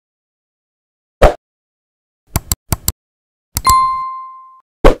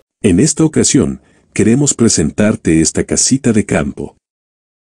En esta ocasión, queremos presentarte esta casita de campo.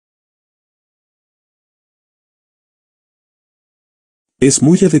 Es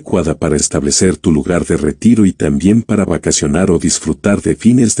muy adecuada para establecer tu lugar de retiro y también para vacacionar o disfrutar de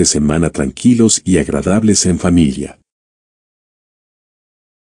fines de semana tranquilos y agradables en familia.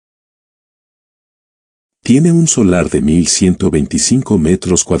 Tiene un solar de 1.125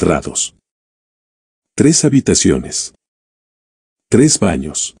 metros cuadrados. 3 habitaciones. 3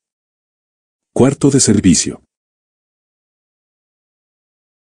 baños. Cuarto de servicio.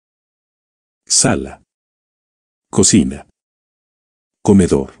 Sala. Cocina.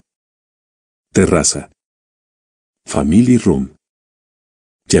 Comedor. Terraza. Family room.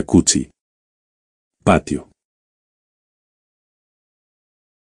 Jacuzzi. Patio.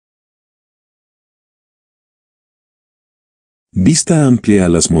 Vista amplia a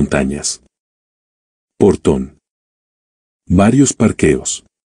las montañas. Portón. Varios parqueos.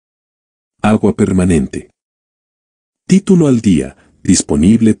 Agua permanente. Título al día,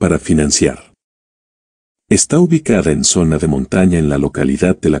 disponible para financiar. Está ubicada en zona de montaña en la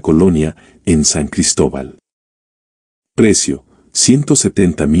localidad de La Colonia, en San Cristóbal. Precio,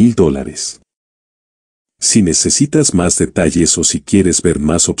 $170,000. Si necesitas más detalles o si quieres ver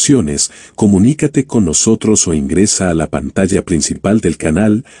más opciones, comunícate con nosotros o ingresa a la pantalla principal del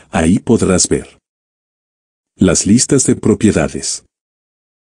canal, ahí podrás ver las listas de propiedades.